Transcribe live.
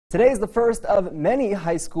Today is the first of many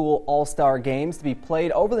high school all-star games to be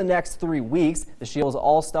played over the next 3 weeks. The Scheel's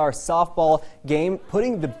all-star softball game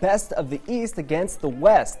putting the best of the East against the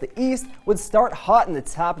West. The East would start hot in the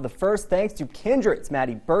top of the first thanks to Kindred's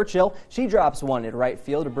Maddie Burchill. She drops one in right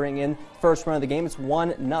field to bring in first run of the game. It's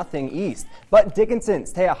 1-0 East. But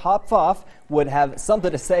Dickinson's Taya Hopfoff would have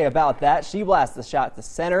something to say about that. She blasts the shot to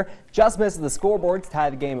center, just misses the scoreboard to tie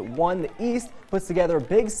the game at 1. The East puts together a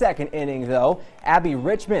big second inning, though. Abby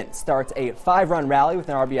Richmond starts a 5-run rally with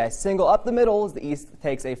an RBI single up the middle as the East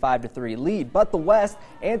takes a 5-3 lead. But the West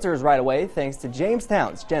answers right away thanks to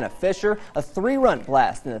Jamestown's Jenna Fisher. A 3-run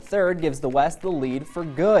blast in the third gives the West the lead for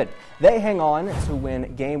good. They hang on to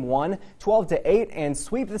win Game 1 12-8 and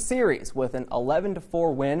sweep the series with an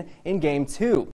 11-4 win in Game 2.